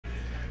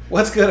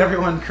What's good,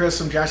 everyone? Chris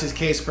from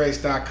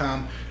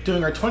Josh'sCaseBreaks.com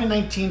doing our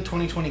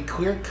 2019-2020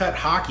 Clear Cut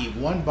Hockey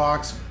one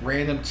box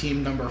random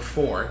team number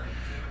 4.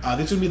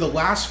 These will be the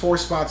last 4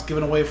 spots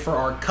given away for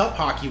our Cup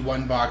Hockey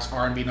one box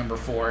R&B number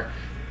 4,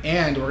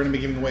 and we're going to be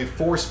giving away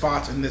 4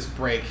 spots in this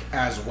break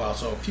as well.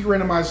 So a few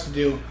randomizers to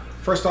do.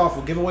 First off,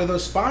 we'll give away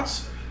those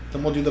spots,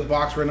 then we'll do the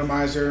box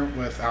randomizer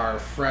with our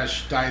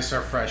fresh dice,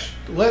 our fresh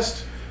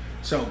list.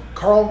 So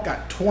Carl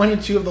got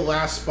 22 of the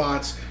last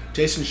spots.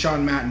 Jason,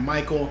 Sean, Matt, and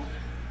Michael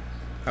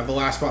have the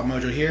last spot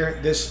mojo here.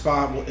 This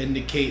spot will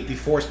indicate the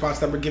 4 spots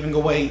that we're giving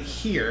away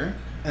here.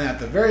 And at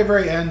the very,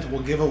 very end,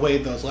 we'll give away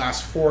those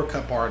last 4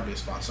 Cup R&B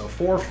spots. So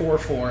 4, 4,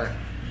 4,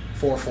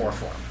 4, 4,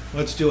 4.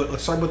 Let's do it.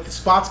 Let's start with the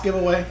spots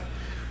giveaway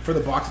for the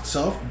box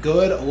itself.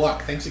 Good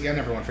luck. Thanks again,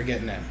 everyone, for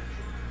getting in.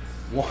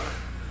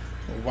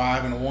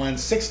 5 and 1,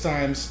 6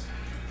 times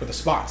for the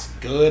spots.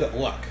 Good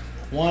luck.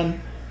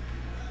 1,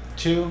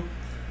 2,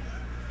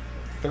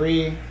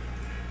 3,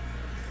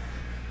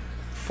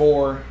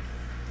 4,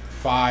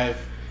 5,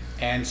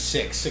 and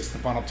 6. 6th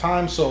and final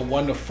time. So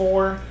 1 to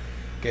 4.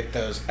 Get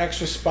those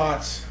extra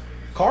spots.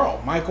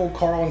 Michael,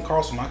 Carl, and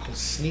Carl. So Michael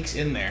sneaks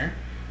in there.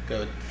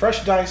 Go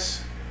fresh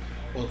dice.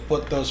 We'll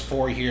put those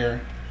 4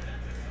 here.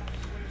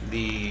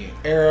 The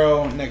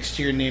arrow next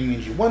to your name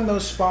means you won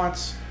those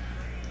spots.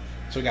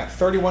 So we got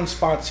 31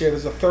 spots here.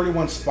 There's a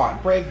 31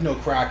 spot break, no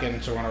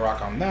cracking, so we're gonna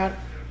rock on that.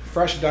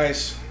 Fresh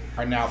dice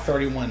are now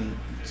 31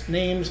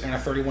 names and our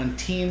 31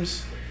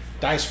 teams.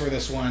 Dice for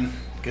this one.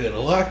 Good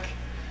luck.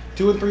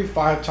 2 and 3,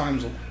 5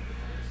 times.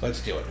 Let's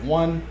do it.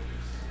 1,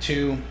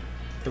 2,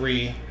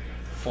 3,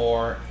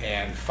 4,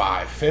 and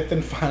 5. 5th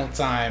and final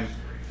time.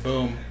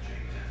 Boom.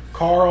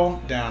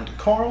 Carl down to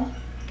Carl.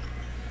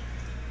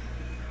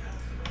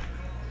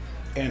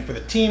 And for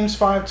the teams,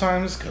 5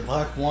 times. Good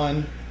luck.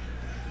 1,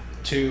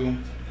 2,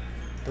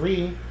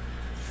 3,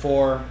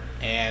 4,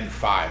 and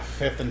 5.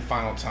 5th and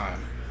final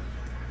time.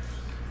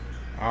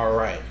 All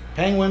right.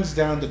 Penguins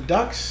down to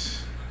Ducks.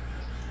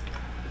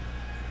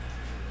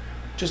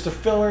 Just a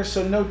filler,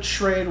 so no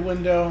trade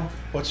window.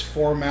 Let's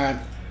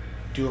format,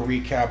 do a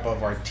recap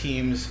of our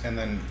teams, and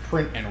then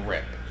print and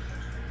rip.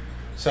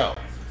 So,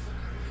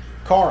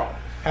 Carl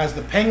has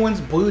the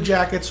Penguins, Blue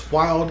Jackets,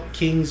 Wild,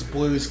 Kings,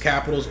 Blues,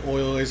 Capitals,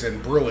 Oilers,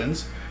 and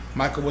Bruins.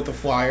 Michael with the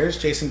Flyers,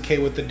 Jason K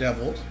with the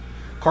Devils,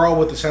 Carl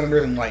with the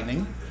Senators and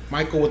Lightning,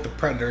 Michael with the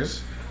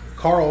Predators,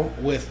 Carl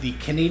with the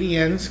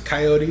Canadiens,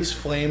 Coyotes,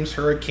 Flames,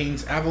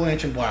 Hurricanes,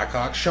 Avalanche, and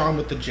Blackhawks, Sean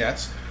with the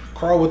Jets,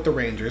 Carl with the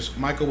Rangers,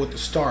 Michael with the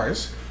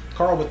Stars,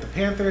 Carl with the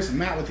Panthers,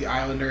 Matt with the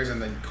Islanders,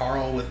 and then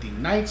Carl with the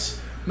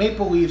Knights,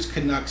 Maple Leafs,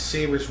 Canucks,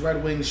 Sabres,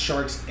 Red Wings,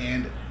 Sharks,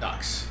 and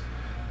Ducks.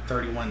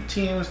 31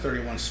 teams,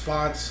 31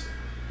 spots.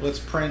 Let's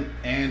print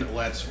and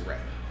let's rip.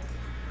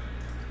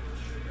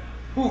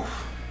 Whew.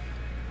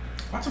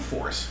 Lots of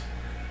 4s.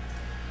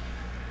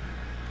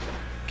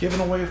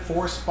 Giving away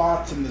 4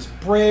 spots in this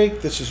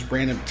break. This is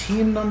random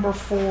team number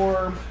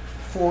 4.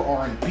 4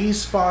 R&B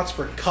spots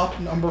for Cup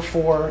number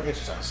 4.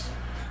 It's just,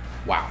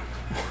 wow.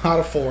 A lot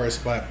of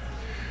 4s, but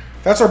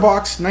that's our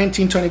box.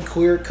 1920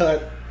 Clear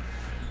Cut.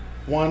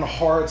 1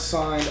 hard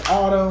signed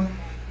auto.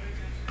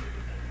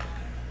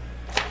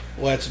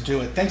 Let's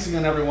do it. Thanks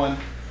again, everyone.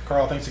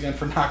 Carl, thanks again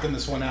for knocking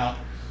this one out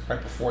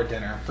right before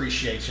dinner.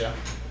 Appreciate you.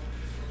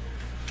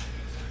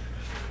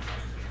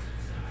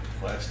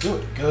 Let's do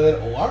it.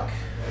 Good luck.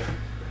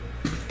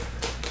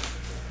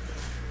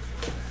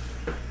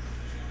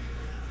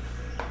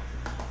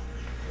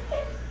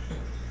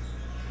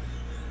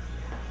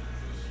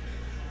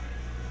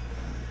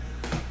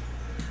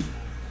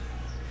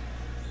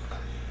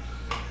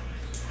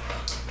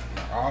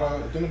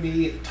 Auto is going to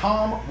be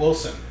Tom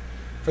Wilson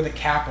for the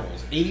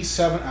Capitals.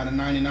 87 out of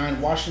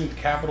 99. Washington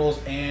Capitals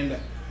and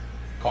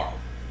Carl.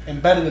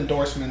 Embedded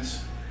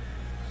endorsements.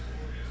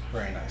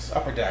 Very nice.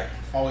 Upper Deck.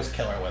 Always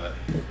killer with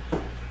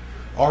it.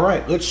 All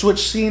right. Let's switch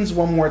scenes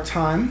one more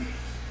time.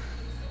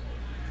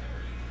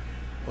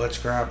 Let's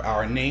grab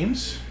our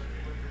names.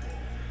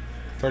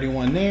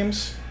 31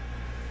 names.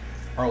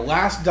 Our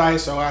last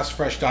dice, our last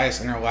fresh dice,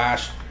 and our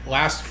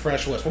last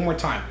fresh list. One more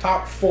time.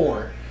 Top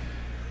 4.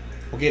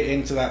 We'll get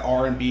into that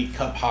R&B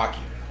Cup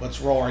Hockey.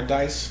 Let's roll our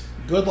dice.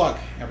 Good luck,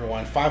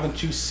 everyone. 5 and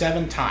 2,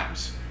 7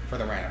 times for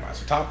the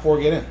randomizer. Top 4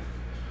 get in.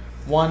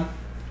 1,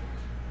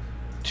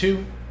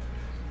 2,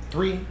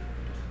 3,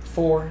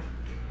 4,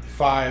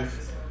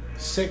 5,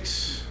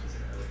 6,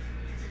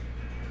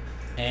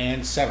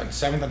 and 7.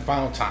 7th and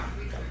final time.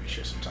 Gotta be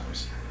sure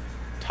sometimes.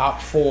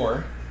 Top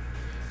 4.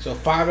 So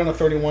 5 out of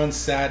 31,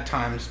 sad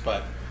times,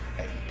 but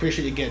hey,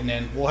 appreciate you getting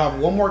in. We'll have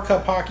one more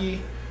Cup Hockey,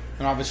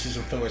 and obviously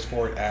some fillers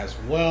for it as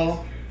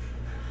well.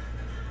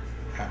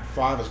 At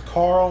 5 is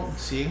Carl.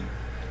 Let's see.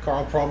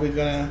 Carl probably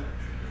gonna.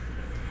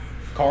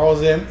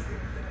 Carl's in.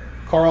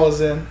 Carl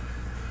is in.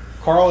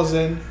 Carl is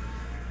in.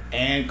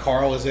 And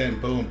Carl is in.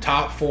 Boom.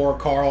 Top 4,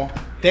 Carl.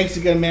 Thanks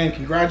again, man.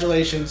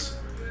 Congratulations.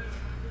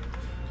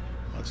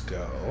 Let's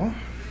go.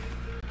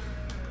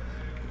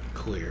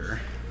 Clear.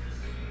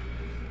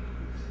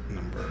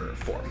 Number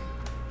 4.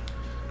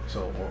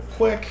 So real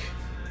quick.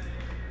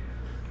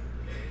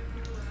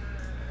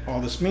 All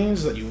this means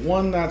is that you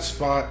won that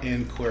spot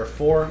in Clear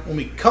 4. When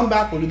we come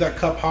back, we'll do that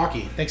cup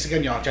hockey. Thanks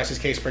again, y'all.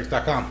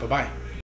 JaspysCaseBreaks.com. Bye-bye.